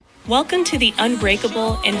Welcome to the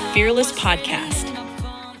Unbreakable and Fearless podcast.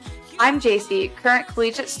 I'm JC, current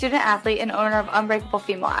collegiate student athlete and owner of Unbreakable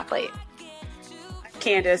Female Athlete. I'm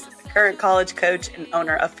Candace, current college coach and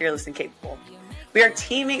owner of Fearless and Capable. We are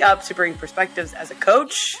teaming up to bring perspectives as a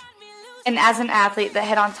coach and as an athlete that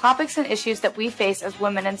hit on topics and issues that we face as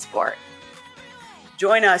women in sport.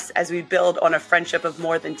 Join us as we build on a friendship of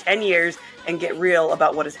more than 10 years and get real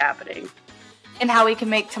about what is happening. And how we can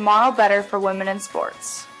make tomorrow better for women in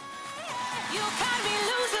sports.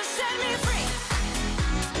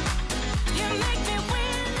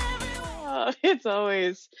 It's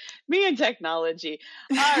always me and technology.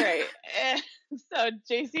 All right. So,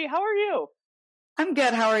 JC, how are you? I'm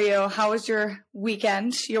good. How are you? How was your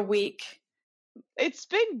weekend, your week? It's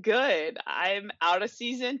been good. I'm out of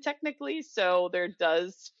season technically, so there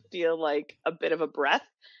does feel like a bit of a breath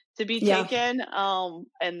to be taken.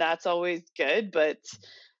 And that's always good. But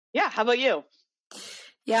yeah, how about you?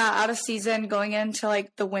 Yeah, out of season, going into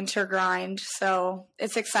like the winter grind. So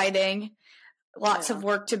it's exciting. Lots of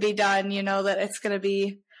work to be done. You know that it's going to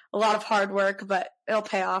be a lot of hard work, but it'll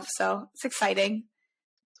pay off. So it's exciting.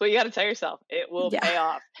 That's what you got to tell yourself. It will pay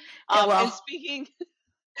off. And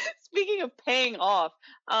speaking of paying off,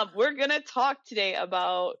 we're going to talk today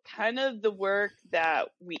about kind of the work that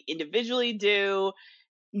we individually do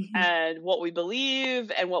and what we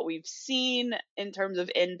believe and what we've seen in terms of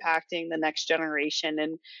impacting the next generation.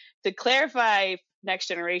 And to clarify next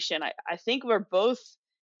generation, I think we're both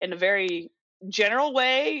in a very general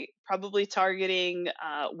way, probably targeting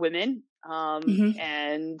women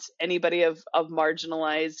and anybody of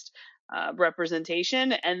marginalized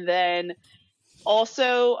representation. And then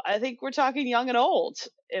also, I think we're talking young and old,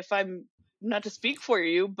 if I'm not to speak for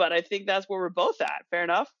you, but I think that's where we're both at. Fair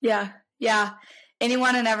enough? Yeah.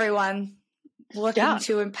 Anyone and everyone looking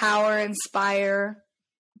to empower, inspire.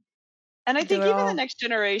 And I think even the next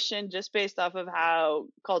generation, just based off of how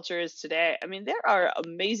culture is today, I mean, there are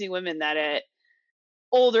amazing women that at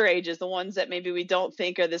older ages, the ones that maybe we don't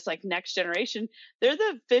think are this like next generation, they're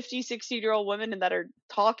the 50, 60-year-old women that are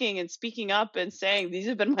talking and speaking up and saying, these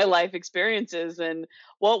have been my life experiences. And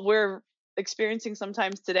what we're experiencing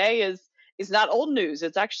sometimes today is not old news.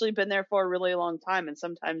 It's actually been there for a really long time. And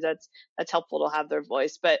sometimes that's helpful to have their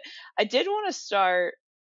voice. But I did want to start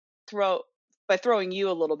by throwing you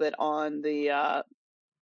a little bit on the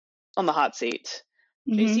hot seat.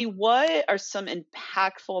 JC, what are some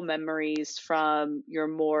impactful memories from your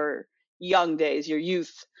more young days, your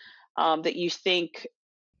youth, that you think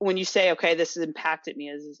when you say, okay, this has impacted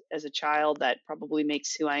me as a child that probably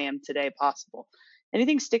makes who I am today possible?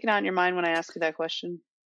 Anything sticking out in your mind when I ask you that question?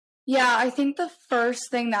 Yeah, I think the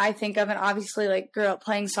first thing that I think of, and obviously like grew up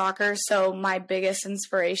playing soccer, so my biggest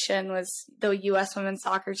inspiration was the U.S. women's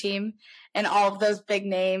soccer team and all of those big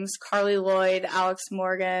names, Carly Lloyd, Alex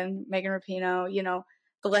Morgan, Megan Rapinoe, you know,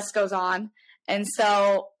 the list goes on. And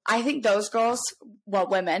so I think those girls,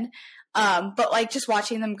 women, but like just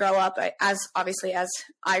watching them grow up as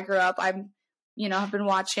I grew up, have been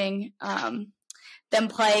watching them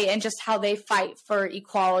play and just how they fight for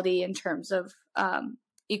equality in terms of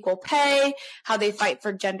equal pay, how they fight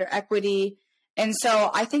for gender equity. And so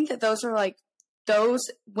I think that those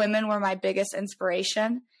women were my biggest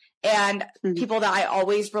inspiration and people that I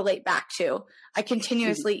always relate back to. I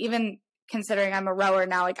continuously, even considering I'm a rower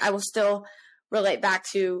now, like I will still relate back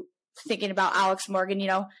to thinking about Alex Morgan, you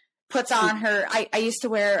know, puts on her, I used to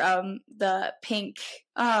wear the pink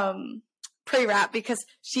pre-wrap because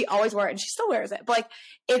she always wore it and she still wears it. But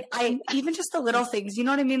even just the little things, you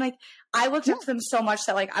know what I mean? Like I looked up to them so much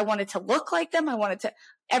that like I wanted to look like them. I wanted to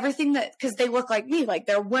everything because they look like me, like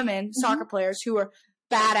they're women soccer players who are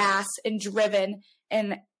badass and driven.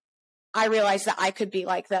 And I realized that I could be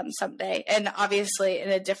like them someday, and obviously in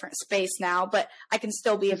a different space now, but I can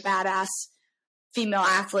still be a badass female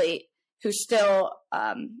athlete who still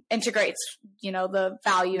integrates, you know, the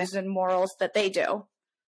values and morals that they do.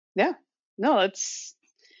 Yeah. No,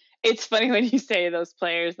 it's funny when you say those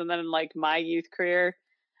players, and then like my youth career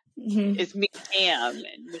is me, Cam,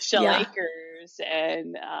 and Michelle Akers,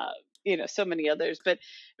 and so many others, but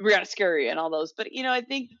Brianna Scurry and all those. But I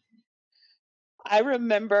think I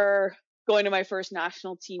remember going to my first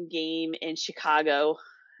national team game in Chicago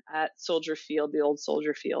at Soldier Field, the old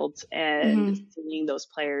Soldier Field, and seeing those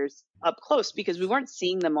players up close because we weren't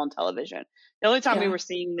seeing them on television. The only time we were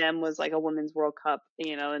seeing them was like a Women's World Cup,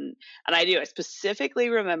 and I specifically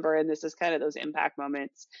remember, and this is kind of those impact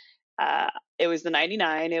moments. It was the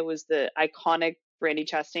 99. It was the iconic Brandi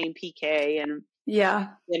Chastain PK, and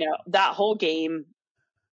that whole game.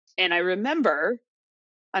 And I remember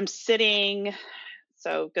I'm sitting,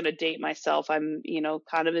 so going to date myself. I'm,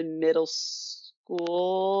 kind of in middle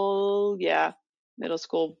school. Yeah, middle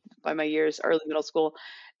school by my years, early middle school.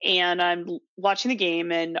 And I'm watching the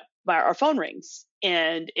game and our phone rings,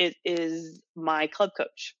 and it is my club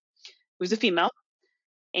coach, who's a female,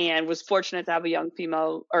 and was fortunate to have a young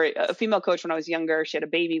female or a female coach when I was younger. She had a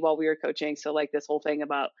baby while we were coaching. So like this whole thing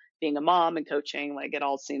about being a mom and coaching, like it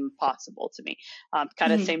all seemed possible to me.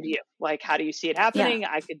 Kind of same to you. Like, how do you see it happening?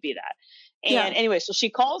 I could be that. And anyway, so she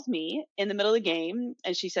calls me in the middle of the game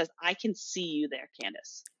and she says, I can see you there,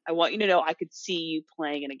 Candace. I want you to know I could see you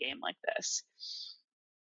playing in a game like this.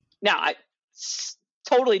 Now, I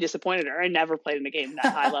totally disappointed her. I never played in a game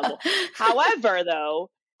that high level. However,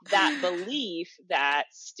 though, that belief, that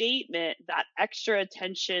statement, that extra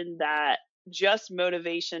attention, that just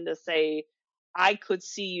motivation to say, I could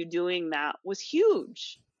see you doing that was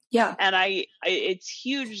huge. Yeah. And it's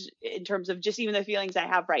huge in terms of just even the feelings I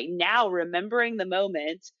have right now, remembering the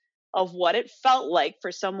moment of what it felt like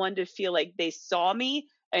for someone to feel like they saw me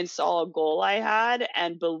and saw a goal I had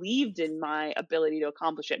and believed in my ability to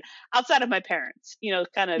accomplish it outside of my parents,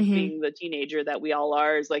 kind of being the teenager that we all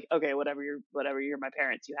are, is like, okay, whatever, you're my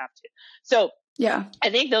parents, you have to. So yeah,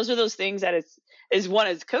 I think those are those things that is one,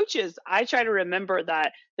 as coaches, I try to remember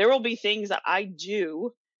that there will be things that I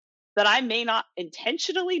do that I may not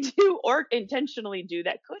intentionally do or intentionally do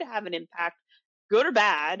that could have an impact, good or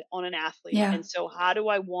bad, on an athlete. Yeah. And so how do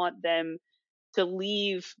I want them to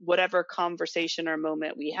leave whatever conversation or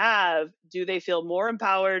moment we have? Do they feel more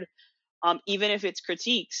empowered, even if it's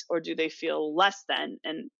critiques, or do they feel less than?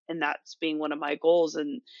 And that's being one of my goals.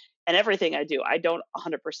 And everything I do, I don't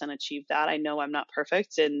 100% achieve that. I know I'm not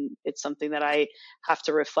perfect, and it's something that I have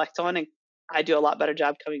to reflect on. And I do a lot better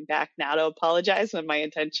job coming back now to apologize when my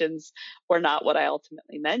intentions were not what I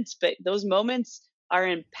ultimately meant. But those moments are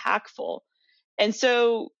impactful. And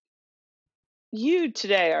so you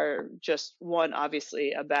today are just one,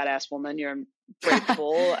 obviously a badass woman. You're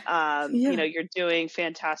grateful. You're doing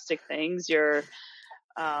fantastic things. You're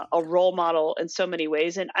a role model in so many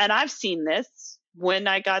ways. And I've seen this when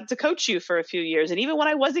I got to coach you for a few years. And even when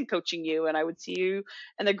I wasn't coaching you, and I would see you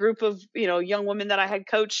and the group of, young women that I had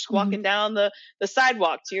coached walking down the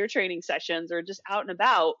sidewalk to your training sessions or just out and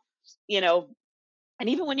about, and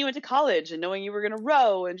even when you went to college and knowing you were going to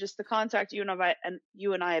row, and just the contact you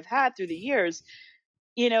and I have had through the years,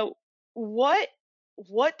 what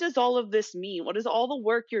does all of this mean? What is all the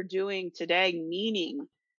work you're doing today meaning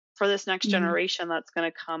for this next generation that's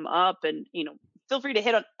going to come up? And, feel free to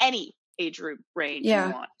hit on any age range you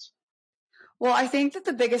want. Well, I think that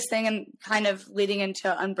the biggest thing, and kind of leading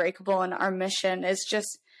into Unbreakable and our mission, is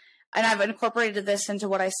just, and I've incorporated this into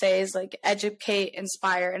what I say, is like educate,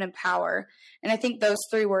 inspire, and empower. And I think those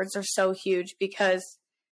three words are so huge because,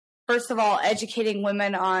 first of all, educating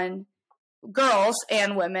women on, girls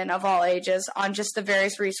and women of all ages, on just the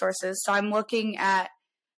various resources. So I'm looking at,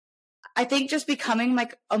 I think, just becoming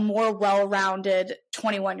like a more well-rounded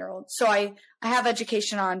 21-year-old. So I have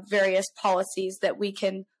education on various policies that we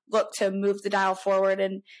can look to move the dial forward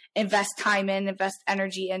and invest time in, invest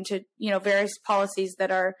energy into, various policies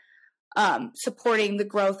that are supporting the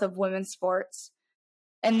growth of women's sports.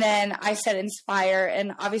 And then I said inspire.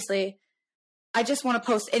 And obviously I just want to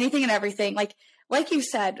post anything and everything. Like you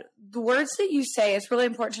said, the words that you say, it's really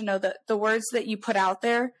important to know that the words that you put out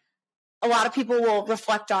there, a lot of people will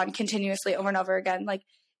reflect on continuously over and over again. Like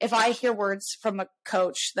if I hear words from a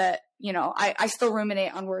coach that, I still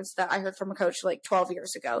ruminate on words that I heard from a coach like 12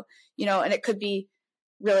 years ago, and it could be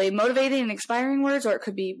really motivating and inspiring words, or it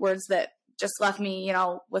could be words that just left me,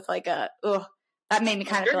 with like that made me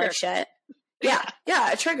kind of feel like shit. Yeah.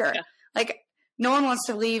 A trigger. Yeah. Like no one wants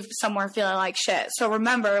to leave somewhere feeling like shit. So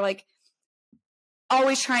remember, like,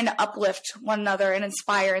 always trying to uplift one another and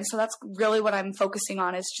inspire. And so that's really what I'm focusing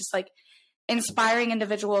on, is just like inspiring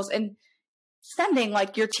individuals and sending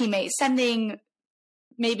like your teammates, sending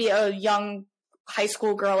maybe a young high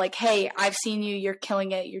school girl, like, hey, I've seen you, you're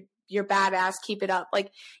killing it. You're badass. Keep it up.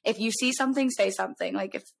 Like if you see something, say something.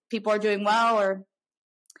 Like if people are doing well, or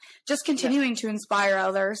just continuing to inspire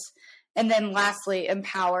others. And then lastly,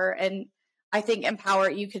 empower. And I think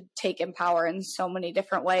you could take empower in so many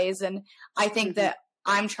different ways. And I think that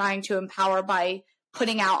I'm trying to empower by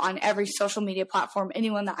putting out on every social media platform,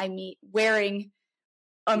 anyone that I meet, wearing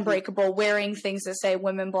Unbreakable, wearing things that say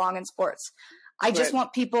women belong in sports. I just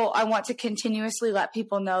want to continuously let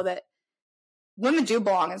people know that women do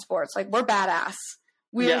belong in sports. Like we're badass.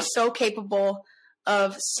 We are so capable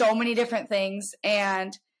of so many different things,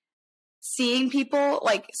 and seeing people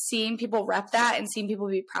rep that and seeing people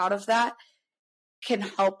be proud of that can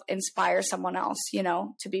help inspire someone else,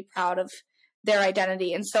 to be proud of their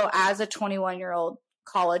identity. And so as a 21-year-old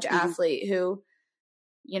college athlete who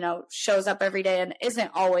shows up every day and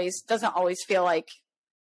doesn't always feel like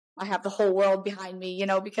I have the whole world behind me,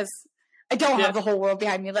 because I don't have the whole world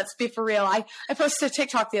behind me. Let's be for real. I posted a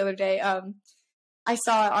TikTok the other day. I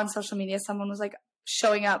saw it on social media. Someone was like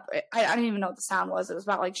showing up. I don't even know what the sound was. It was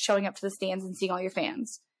about like showing up to the stands and seeing all your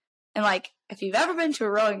fans. And like, if you've ever been to a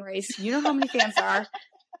rowing race, you know how many fans there are.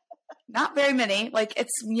 Not very many. Like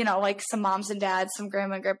it's, like some moms and dads, some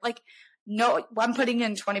grandma and grandpa. Like, no, I'm putting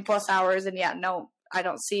in 20 plus hours and no, I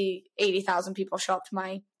don't see 80,000 people show up to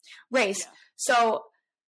my race. Yeah. So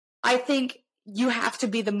I think you have to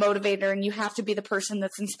be the motivator and you have to be the person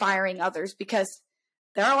that's inspiring others, because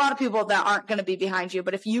there are a lot of people that aren't going to be behind you.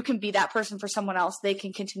 But if you can be that person for someone else, they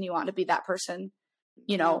can continue on to be that person,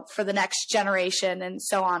 for the next generation and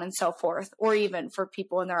so on and so forth, or even for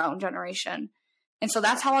people in their own generation. And so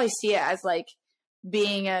that's how I see it, as like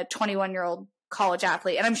being a 21-year-old college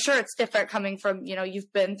athlete. And I'm sure it's different coming from,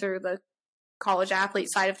 you've been through the college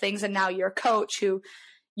athlete side of things, and now you're a coach who,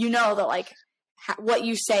 that like what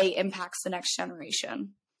you say impacts the next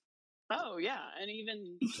generation. Oh yeah. And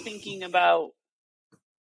even thinking about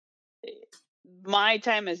my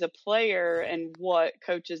time as a player and what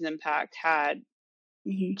coach's impact had,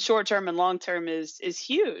 short term and long term is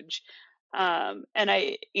huge. And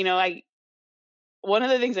one of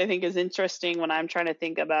the things I think is interesting when I'm trying to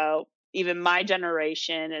think about even my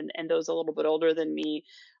generation and those a little bit older than me,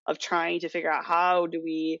 of trying to figure out how do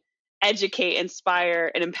we educate,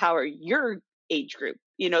 inspire, and empower your age group,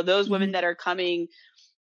 those women that are coming.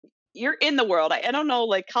 You're in the world. I don't know,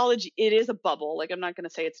 like college, it is a bubble. Like, I'm not going to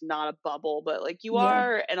say it's not a bubble, but like you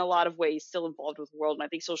are in a lot of ways still involved with the world. And I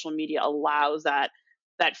think social media allows that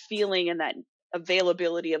feeling and that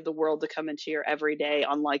availability of the world to come into your everyday,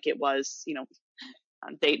 unlike it was,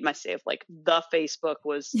 on date myself, like the Facebook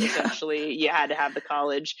was essentially, you had to have the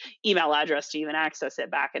college email address to even access it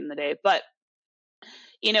back in the day. But,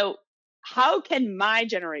 how can my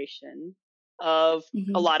generation of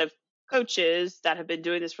a lot of coaches that have been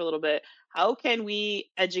doing this for a little bit, how can we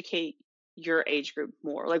educate your age group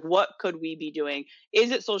more? Like, what could we be doing?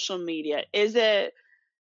 Is it social media? Is it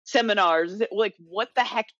seminars? Is it like, what the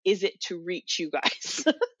heck is it to reach you guys?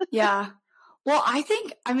 Yeah. Well,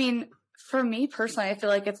 for me personally, I feel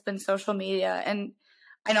like it's been social media. And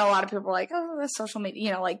I know a lot of people are like, oh, that's social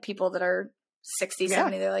media, like people that are 60,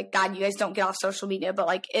 70, they're like, God, you guys don't get off social media. But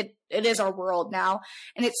like, it is our world now.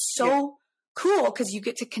 And it's so cool because you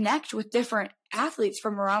get to connect with different athletes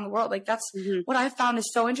from around the world. Like that's what I found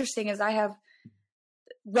is so interesting is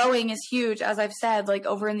rowing is huge, as I've said, like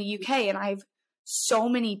over in the UK, and I have so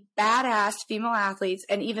many badass female athletes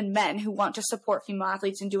and even men who want to support female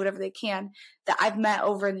athletes and do whatever they can that I've met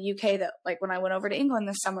over in the UK, that like when I went over to England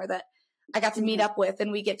this summer that I got to meet up with,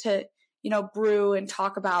 and we get to, brew and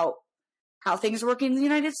talk about how things are working in the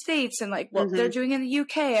United States and like what they're doing in the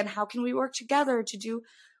UK and how can we work together to do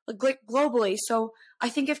like globally. So I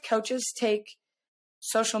think if coaches take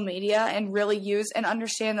social media and really use and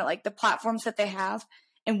understand that like the platforms that they have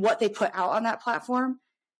and what they put out on that platform,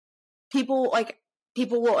 people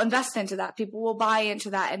will invest into that. People will buy into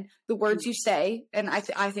that. And the words you say, and I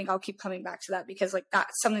think I'll keep coming back to that because like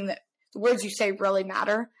that's something that the words you say really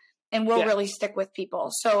matter and will really stick with people.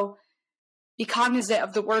 So be cognizant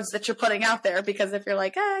of the words that you're putting out there, because if you're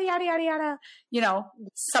like, yada, yada, yada,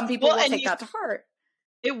 some people will take that to heart.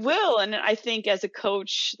 It will. And I think as a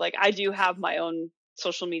coach, like I do have my own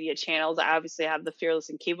social media channels. I obviously have the Fearless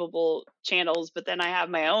and Capable channels, but then I have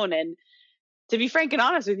my own. And to be frank and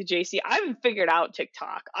honest with you, JC, I haven't figured out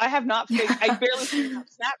TikTok. I have not figured, I barely figured out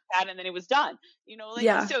Snapchat, and then it was done,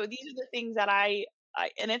 so these are the things that I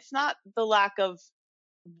and it's not the lack of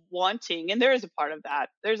wanting, and there is a part of that.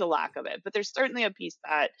 There's a lack of it, but there's certainly a piece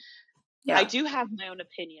that I do have my own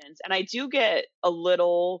opinions, and I do get a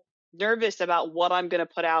little nervous about what I'm going to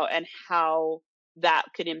put out and how that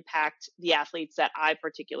could impact the athletes that I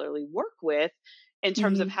particularly work with in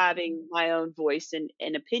terms of having my own voice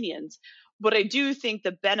and opinions. But I do think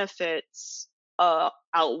the benefits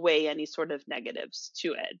outweigh any sort of negatives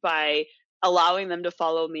to it by allowing them to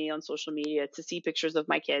follow me on social media, to see pictures of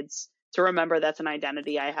my kids, to remember that's an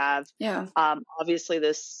identity I have. Yeah. Obviously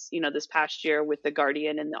this past year with The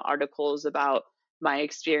Guardian and the articles about my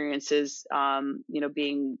experiences,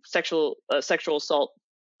 being sexual assault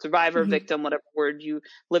survivor, victim, whatever word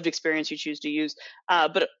lived experience you choose to use.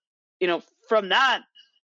 But from that,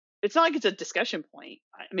 it's not like it's a discussion point.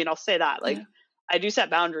 I mean, I'll say that I do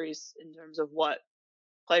set boundaries in terms of what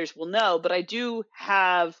players will know, but I do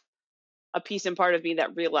have a piece and part of me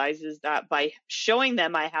that realizes that by showing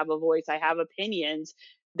them I have a voice, I have opinions,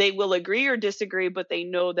 they will agree or disagree, but they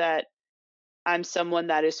know that I'm someone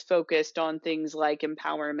that is focused on things like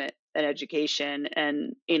empowerment than education.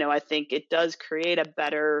 And, I think it does create a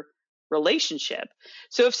better relationship.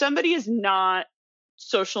 So if somebody is not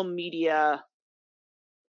social media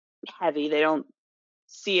heavy, they don't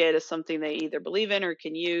see it as something they either believe in or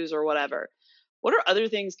can use or whatever, what are other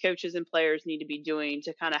things coaches and players need to be doing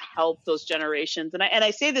to kind of help those generations? And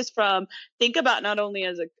I say this from, think about not only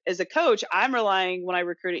as a coach, I'm relying when I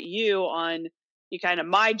recruit at you on you kind of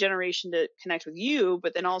my generation to connect with you,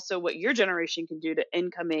 but then also what your generation can do to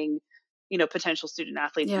incoming, potential student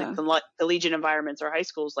athletes in collegiate environments or high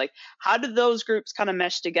schools. Like, how do those groups kind of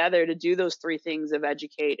mesh together to do those three things of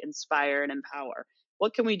educate, inspire, and empower?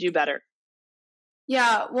 What can we do better?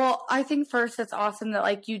 Yeah, well, I think first it's awesome that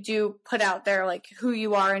like you do put out there like who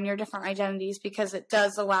you are and your different identities, because it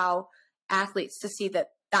does allow athletes to see that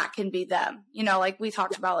can be them. Like we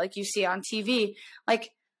talked about, like you see on TV,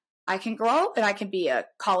 like I can grow up and I can be a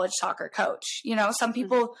college soccer coach. Some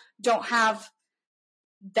people don't have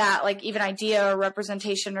that like even idea or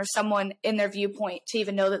representation or someone in their viewpoint to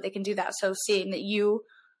even know that they can do that. So seeing that you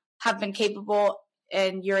have been capable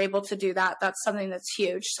and you're able to do that, that's something that's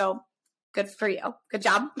huge. So good for you. Good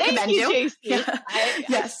job. Thank you, JC. Yeah.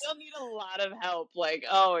 I still need a lot of help. Like,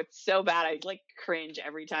 it's so bad. I like cringe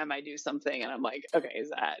every time I do something and I'm like, okay,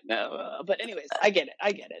 is that no? But anyways, I get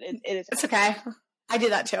it. It's okay. I do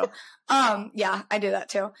that too. Yeah, I do that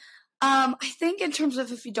too. I think in terms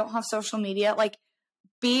of if you don't have social media, like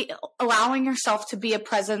be allowing yourself to be a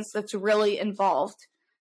presence that's really involved.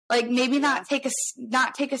 Like maybe not take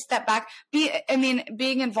a step back.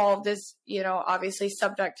 Being involved is, obviously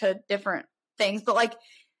subject to different things, but like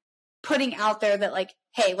putting out there that like,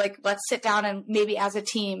 hey, like let's sit down and maybe as a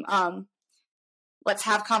team, let's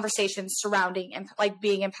have conversations surrounding and like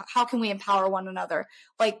how can we empower one another?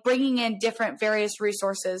 Like bringing in different various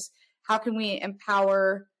resources. How can we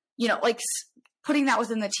empower, like putting that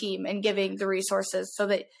within the team and giving the resources so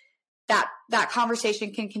that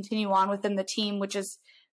conversation can continue on within the team, which is,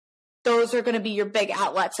 those are going to be your big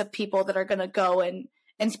outlets of people that are going to go and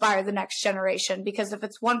inspire the next generation. Because if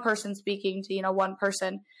it's one person speaking to, one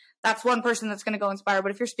person, that's one person that's going to go inspire. But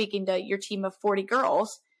if you're speaking to your team of 40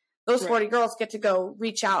 girls, those 40 girls get to go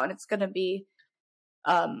reach out, and it's going to be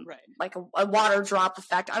like a water drop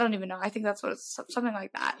effect. I don't even know. I think that's what it's something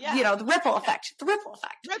like that. Yeah. The ripple effect.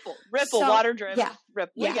 Ripple, water drip. Yeah.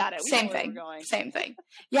 Ripple. We got it. Same thing.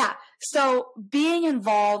 Yeah. So being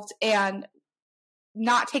involved and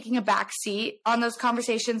not taking a back seat on those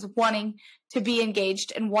conversations, wanting to be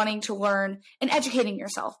engaged and wanting to learn and educating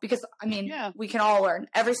yourself, because we can all learn.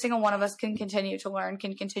 Every single one of us can continue to learn,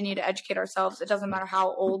 can continue to educate ourselves. It doesn't matter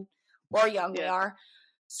how old or young we are.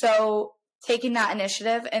 So taking that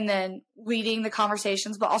initiative and then leading the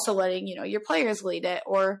conversations, but also letting, your players lead it,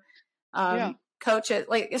 or coaches,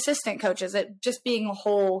 like assistant coaches, it just being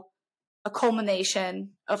a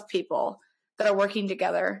culmination of people that are working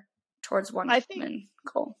together towards one. I think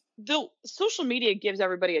cool. The social media gives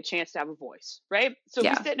everybody a chance to have a voice, right? So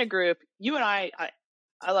we sit in a group, you and I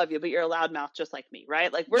love you, but you're a loudmouth just like me,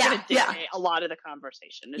 right? Like we're going to dictate a lot of the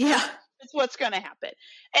conversation. It's what's going to happen.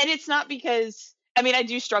 And it's not because, I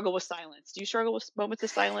do struggle with silence. Do you struggle with moments of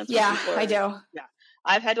silence? Yeah, I do. Yeah.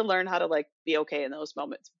 I've had to learn how to like be okay in those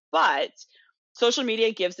moments, but social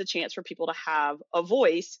media gives the chance for people to have a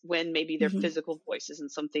voice when maybe their physical voice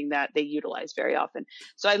isn't something that they utilize very often.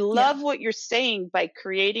 So I love what you're saying by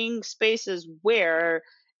creating spaces where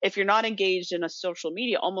if you're not engaged in a social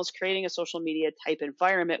media, almost creating a social media type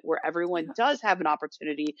environment where everyone does have an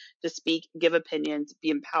opportunity to speak, give opinions, be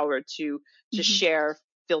empowered to share,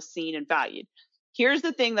 feel seen and valued. Here's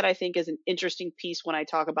the thing that I think is an interesting piece when I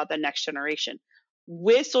talk about the next generation.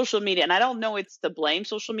 With social media, and I don't know it's to blame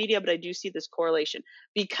social media, but I do see this correlation.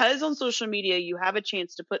 Because on social media, you have a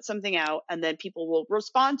chance to put something out and then people will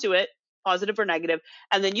respond to it, positive or negative,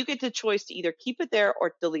 and then you get the choice to either keep it there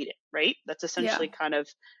or delete it, right? That's essentially kind of,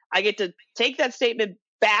 I get to take that statement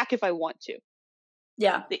back if I want to.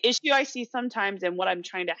 Yeah. The issue I see sometimes, and what I'm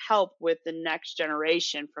trying to help with the next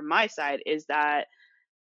generation from my side, is that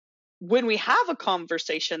when we have a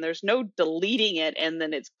conversation, there's no deleting it and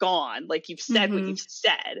then it's gone. Like you've said what you've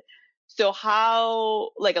said. So how,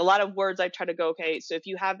 like a lot of words I try to go, okay, so if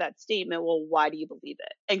you have that statement, well, why do you believe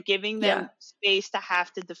it? And giving them space to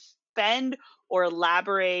have to defend or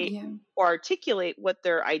elaborate or articulate what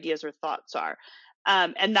their ideas or thoughts are.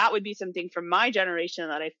 And that would be something from my generation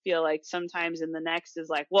that I feel like sometimes in the next is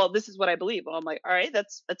like, well, this is what I believe. Well, I'm like, all right,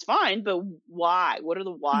 that's fine, but why? What are the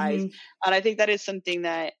whys? And I think that is something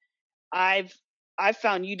that I've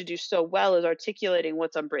found you to do so well, is articulating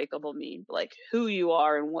what's unbreakable mean, like who you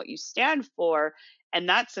are and what you stand for. And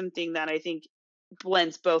that's something that I think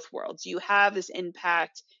blends both worlds. You have this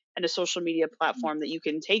impact and a social media platform that you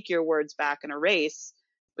can take your words back and erase,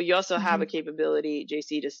 but you also have a capability,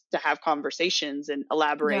 JC, to have conversations and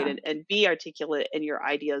elaborate and be articulate in your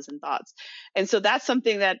ideas and thoughts. And so that's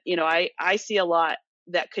something that, I see a lot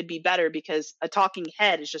that could be better, because a talking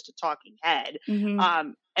head is just a talking head.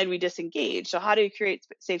 And we disengage. So how do you create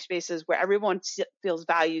safe spaces where everyone feels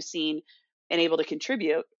value, seen, and able to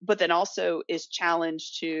contribute, but then also is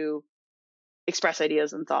challenged to express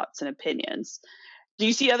ideas and thoughts and opinions? Do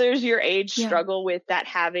you see others your age struggle with that,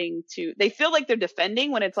 having to, they feel like they're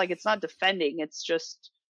defending when it's like, it's not defending, it's just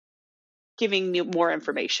giving you more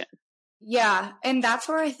information? Yeah. And that's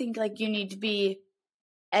where I think like you need to be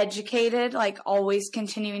educated, like always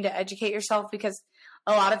continuing to educate yourself, because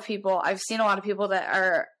I've seen a lot of people that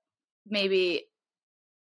are maybe,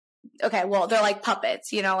 they're like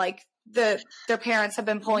puppets, like their parents have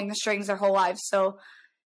been pulling the strings their whole lives. So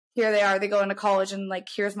here they are, they go into college and like,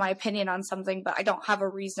 here's my opinion on something, but I don't have a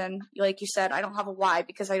reason. Like you said, I don't have a why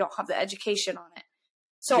because I don't have the education on it.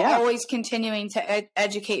 So always continuing to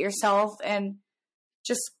educate yourself and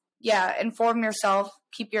just, inform yourself,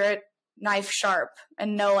 keep your knife sharp,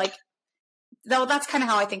 and know like, though that's kind of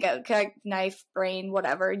how I think of knife, brain,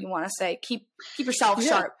 whatever you want to say. Keep yourself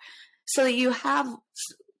sharp so that you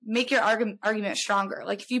make your argument stronger.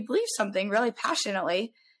 Like if you believe something really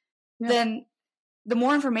passionately, then the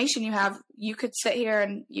more information you have, you could sit here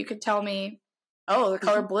and you could tell me, oh, the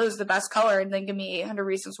color blue is the best color, and then give me 800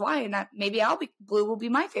 reasons why, and that maybe blue will be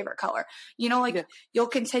my favorite color. You'll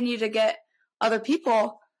continue to get other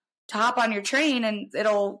people to hop on your train, and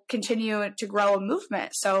it'll continue to grow a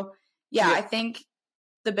movement. So I think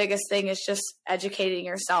the biggest thing is just educating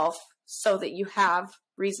yourself so that you have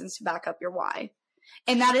reasons to back up your why.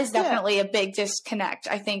 And that is definitely a big disconnect,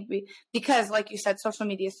 I think, because like you said, social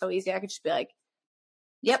media is so easy. I could just be like,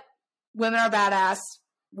 yep, women are badass.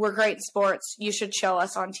 We're great in sports. You should show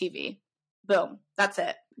us on TV. Boom. That's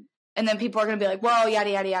it. And then people are going to be like, whoa,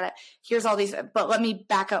 yada, yada, yada. Here's all these, but let me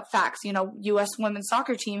back up facts. U.S. women's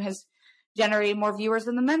soccer team has generated more viewers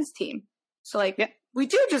than the men's team. So we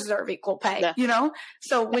do deserve equal pay,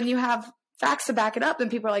 So when you have facts to back it up, then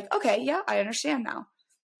people are like, okay, yeah, I understand now.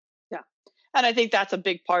 Yeah. And I think that's a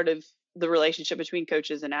big part of the relationship between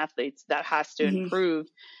coaches and athletes that has to improve,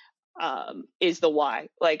 is the why.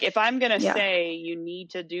 Like if I'm going to say you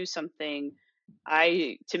need to do something,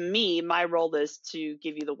 to me, my role is to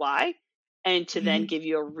give you the why and to then give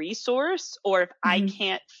you a resource. Or if I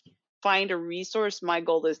can't find a resource, my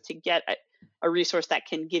goal is to get a resource that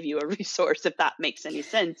can give you a resource, if that makes any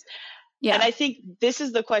sense. Yeah. And I think this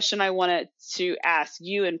is the question I wanted to ask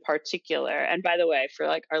you in particular. And by the way, for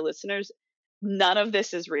like our listeners, none of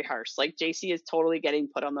this is rehearsed. Like JC is totally getting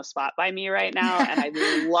put on the spot by me right now. And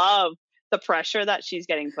I love the pressure that she's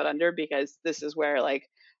getting put under, because this is where like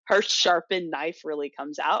her sharpened knife really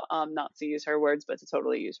comes out. Not to use her words, but to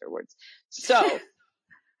totally use her words. So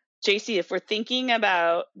JC, if we're thinking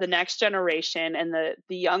about the next generation and the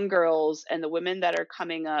young girls and the women that are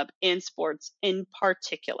coming up in sports in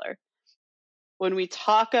particular, when we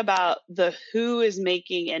talk about who is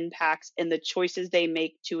making impacts and the choices they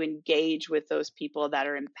make to engage with those people that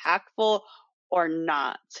are impactful or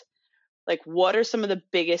not, like what are some of the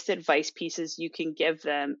biggest advice pieces you can give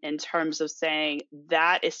them in terms of saying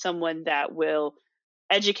that is someone that will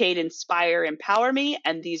educate, inspire, empower me,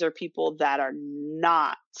 and these are people that are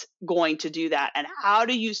not going to do that? And how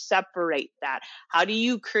do you separate that? How do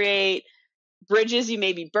you create bridges you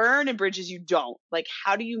maybe burn and bridges you don't? Like,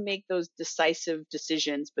 how do you make those decisive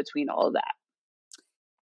decisions between all of that?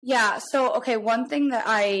 Yeah. So, okay. One thing that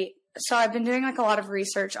I've been doing like a lot of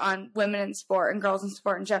research on women in sport and girls in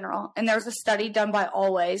sport in general. And there was a study done by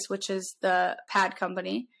Always, which is the pad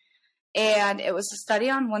company. And it was a study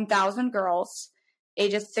on 1,000 girls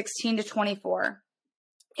ages 16 to 24.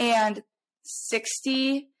 And the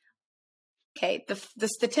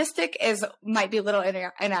statistic might be a little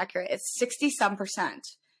inaccurate. It's 60%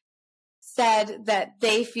 said that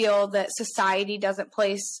they feel that society doesn't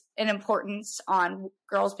place an importance on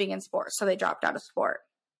girls being in sports, so they dropped out of sport.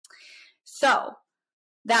 So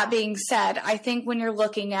that being said, I think when you're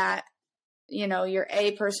looking at, your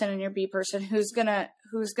A person and your B person, who's gonna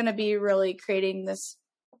be really creating this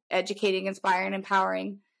educating, inspiring,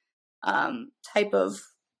 empowering type of,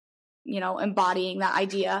 embodying that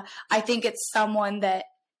idea, I think it's someone that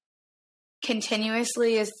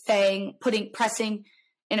continuously is pressing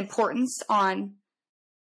an importance on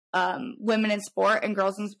women in sport and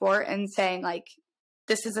girls in sport, and saying like,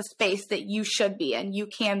 this is a space that you should be in, you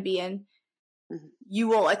can be in, you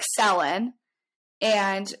will excel in,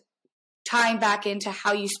 and tying back into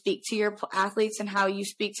how you speak to your athletes and how you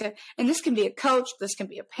speak to, and this can be a coach, this can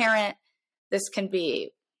be a parent, this can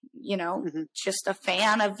be just a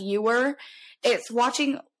fan, a viewer. It's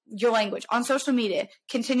watching your language on social media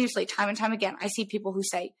continuously, time and time again. I see people who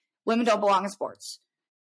say women don't belong in sports.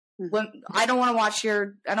 I don't want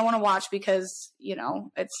to watch because,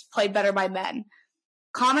 it's played better by men.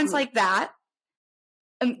 Comments like that.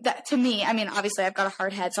 And that to me, I mean, obviously I've got a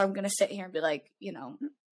hard head, so I'm going to sit here and be like,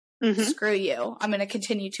 screw you. I'm going to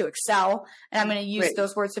continue to excel, and I'm going to use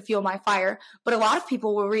those words to fuel my fire. But a lot of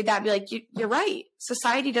people will read that and be like, you're right.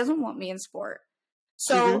 Society doesn't want me in sport.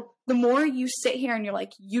 So the more you sit here and you're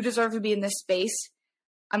like, you deserve to be in this space,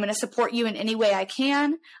 I'm going to support you in any way I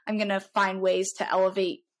can. I'm going to find ways to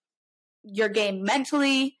elevate your game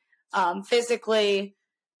mentally, physically,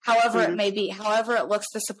 however it may be, however it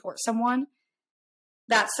looks to support someone.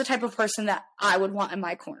 That's the type of person that I would want in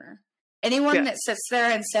my corner. Anyone that sits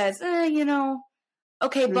there and says,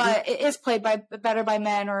 okay, but it is played better by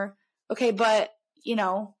men, or okay, but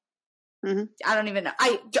I don't even know.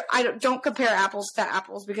 I don't compare apples to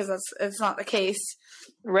apples, because it's not the case.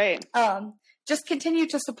 Right. Just continue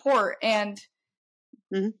to support, and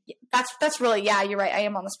that's really, you're right. I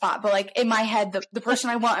am on the spot, but like in my head, the person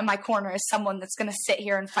I want in my corner is someone that's going to sit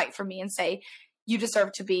here and fight for me and say, you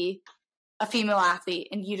deserve to be a female athlete,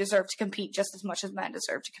 and you deserve to compete just as much as men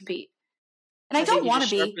deserve to compete. And I don't want to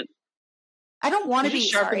be. I don't want to be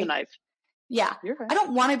sharpen the knife. Yeah, you're right. I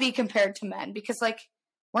don't want to be compared to men, because like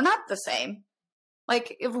we're not the same.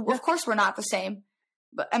 Like, of course we're not the same.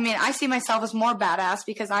 But I mean, I see myself as more badass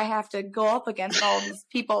because I have to go up against all these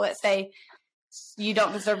people that say you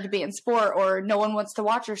don't deserve to be in sport, or no one wants to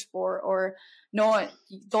watch your sport, or the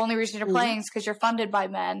only reason you're playing is because you're funded by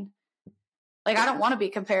men. Like, I don't want to be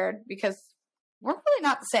compared, because we're really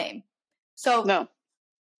not the same. So, no.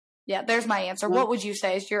 Yeah, there's my answer. What would you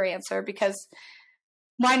say is your answer? Because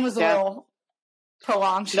mine was a little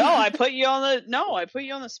prolonged. I put you on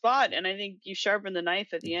the spot, and I think you sharpen the knife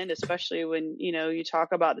at the end, especially when, you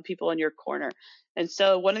talk about the people in your corner. And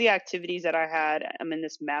so one of the activities that I had, I'm in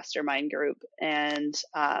this mastermind group and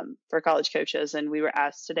for college coaches, and we were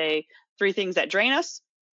asked today 3 things that drain us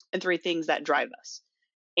and 3 things that drive us.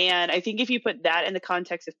 And I think if you put that in the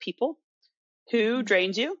context of people, who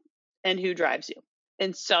drains you and who drives you.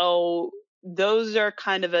 And so those are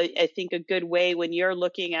kind of I think a good way when you're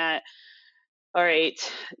looking at, all right,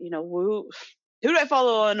 who do I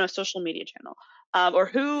follow on a social media channel? Or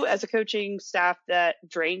who as a coaching staff that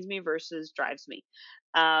drains me versus drives me.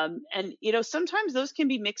 And, sometimes those can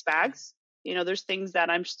be mixed bags. There's things that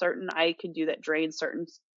I'm certain I could do that drain certain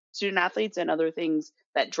student athletes, and other things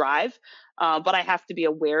that drive. But I have to be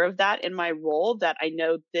aware of that in my role, that I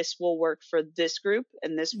know this will work for this group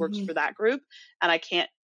and this works for that group. And I can't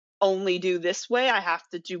only do this way. I have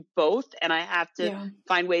to do both, and I have to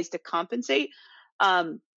find ways to compensate.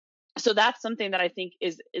 So that's something that I think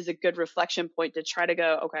is a good reflection point to try to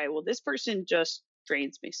go, okay, well, this person just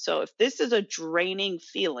drains me. So if this is a draining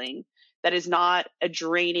feeling, that is not a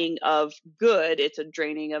draining of good, it's a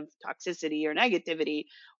draining of toxicity or negativity.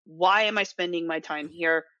 Why am I spending my time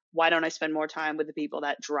here? Why don't I spend more time with the people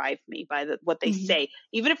that drive me by what they say,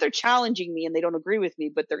 even if they're challenging me and they don't agree with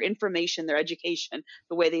me, but their information, their education,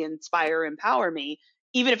 the way they inspire, empower me,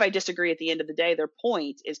 even if I disagree at the end of the day, their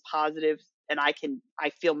point is positive and I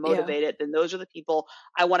feel motivated, then those are the people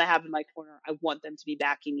I want to have in my corner. I want them to be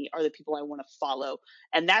backing me, are the people I want to follow.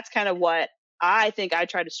 And that's kind of what I think I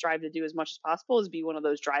try to strive to do as much as possible, is be one of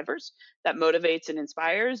those drivers that motivates and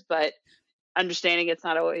inspires, but understanding it's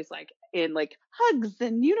not always like in like hugs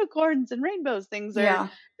and unicorns and rainbows. Things are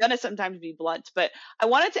gonna sometimes be blunt. But I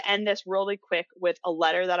wanted to end this really quick with a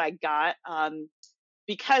letter that I got,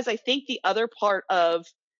 because I think the other part of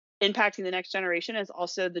impacting the next generation is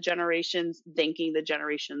also the generations thanking the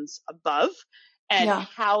generations above, and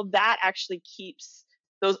how that actually keeps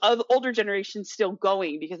those older generations still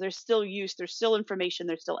going, because there's still use, there's still information,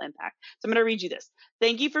 there's still impact. So I'm going to read you this.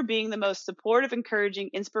 Thank you for being the most supportive,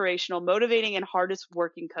 encouraging, inspirational, motivating, and hardest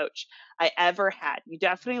working coach I ever had. You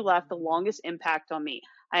definitely left the longest impact on me.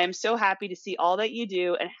 I am so happy to see all that you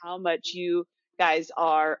do and how much you guys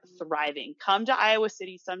are thriving. Come to Iowa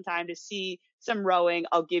City sometime to see some rowing.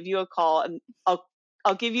 I'll give you a call, and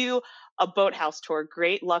I'll give you a boathouse tour.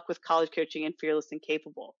 Great luck with college coaching and Fearless and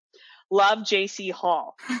Capable. Love, JC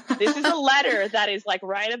Hall. This is a letter that is like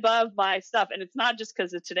right above my stuff. And it's not just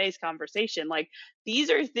because of today's conversation. Like, these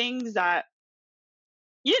are things that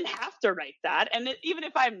you didn't have to write that. And even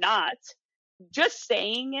if I'm not, just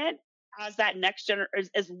saying it as that next generation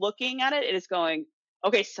is looking at it, it is going,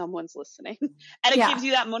 okay, someone's listening. And it gives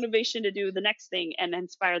you that motivation to do the next thing and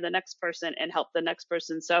inspire the next person and help the next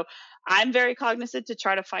person. So I'm very cognizant to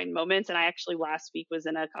try to find moments. And I actually last week was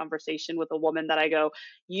in a conversation with a woman that I go,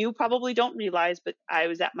 you probably don't realize, but I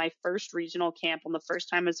was at my first regional camp on the first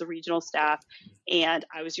time as a regional staff, and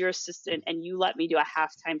I was your assistant, and you let me do a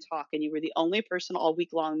halftime talk, and you were the only person all week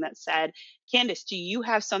long that said, Candace, do you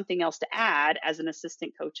have something else to add as an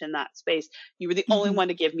assistant coach in that space? You were the only one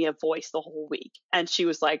to give me a voice the whole week. And she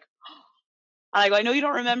was like, I go, I know you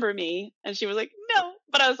don't remember me. And she was like, no.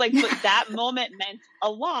 But I was like, but that moment meant a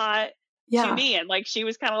lot to me. And like, she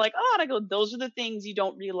was kind of like, oh, and I go, those are the things you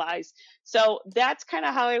don't realize. So that's kind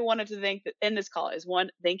of how I wanted to think that in this call is one,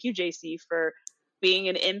 thank you, JC, for being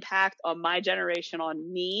an impact on my generation,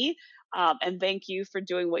 on me. And thank you for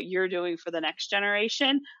doing what you're doing for the next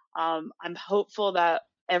generation. I'm hopeful that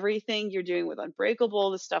everything you're doing with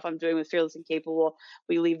Unbreakable, the stuff I'm doing with Fearless and Capable,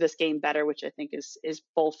 we leave this game better, which I think is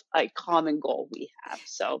both a common goal we have.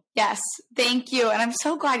 So yes, thank you. And I'm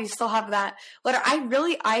so glad you still have that letter.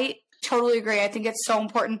 I totally agree. I think it's so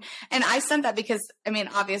important. And I sent that because, I mean,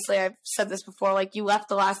 obviously I've said this before, like you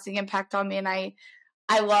left a lasting impact on me. And I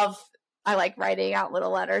like writing out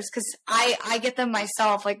little letters because I get them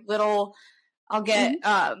myself, like little, I'll get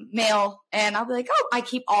mail and I'll be like, oh, I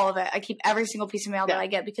keep all of it. I keep every single piece of mail that I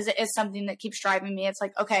get because it is something that keeps driving me. It's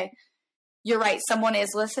like, okay, you're right. Someone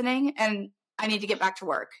is listening and I need to get back to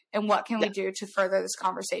work. And what can we do to further this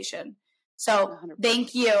conversation? So 100%.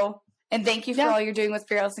 Thank you. And thank you for all you're doing with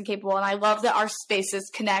Fearless and Capable. And I love that our spaces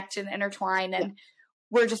connect and intertwine and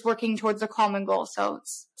we're just working towards a common goal. So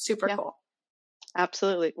it's super cool.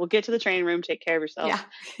 Absolutely. We'll get to the training room. Take care of yourself.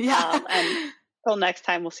 Yeah. And until next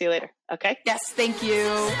time, we'll see you later. Okay? Yes. Thank you.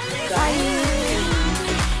 Bye.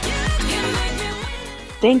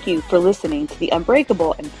 Thank you for listening to the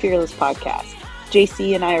Unbreakable and Fearless podcast.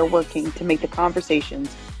 JC and I are working to make the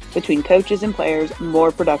conversations between coaches and players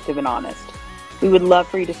more productive and honest. We would love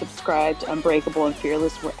for you to subscribe to Unbreakable and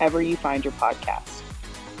Fearless wherever you find your podcasts.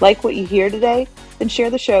 Like what you hear today? Then share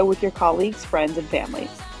the show with your colleagues, friends, and family.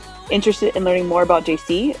 Interested in learning more about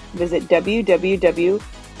JC? Visit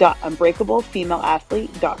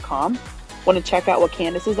www.unbreakablefemaleathlete.com. Want to check out what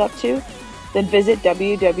Candace is up to? Then visit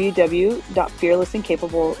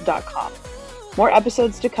www.fearlessandcapable.com. More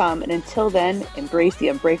episodes to come, and until then, embrace the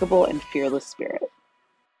unbreakable and fearless spirit.